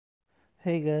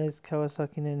Hey guys,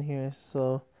 Kawasakinin here.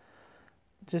 So,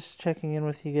 just checking in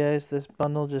with you guys. This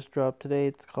bundle just dropped today.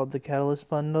 It's called the Catalyst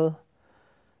Bundle.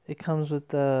 It comes with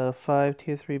the 5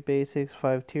 Tier 3 Basics,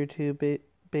 5 Tier 2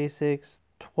 Basics,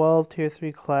 12 Tier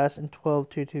 3 Class, and 12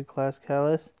 Tier 2 Class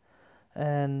Catalyst.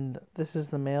 And this is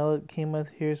the mail it came with.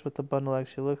 Here's what the bundle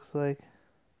actually looks like.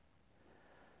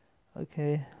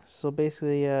 Okay, so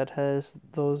basically, yeah, it has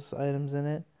those items in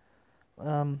it.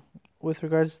 Um, with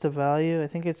regards to value, I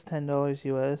think it's $10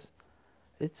 US.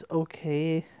 It's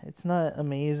okay. It's not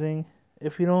amazing.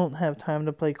 If you don't have time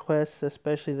to play quests,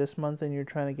 especially this month, and you're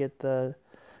trying to get the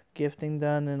gifting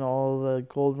done in all the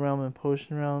gold realm and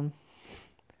potion realm,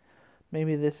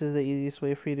 maybe this is the easiest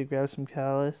way for you to grab some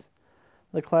catalyst.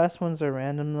 The class ones are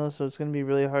random though, so it's going to be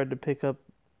really hard to pick up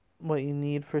what you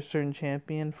need for a certain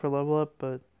champion for level up,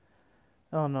 but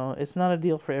I don't know. It's not a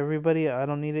deal for everybody. I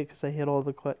don't need it because I hit all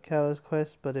the catalyst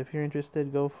quests, but if you're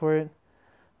interested, go for it.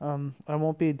 I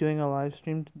won't be doing a live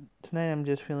stream tonight. I'm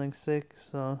just feeling sick,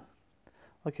 so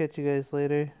I'll catch you guys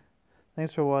later.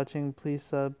 Thanks for watching. Please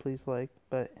sub, please like.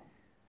 Bye.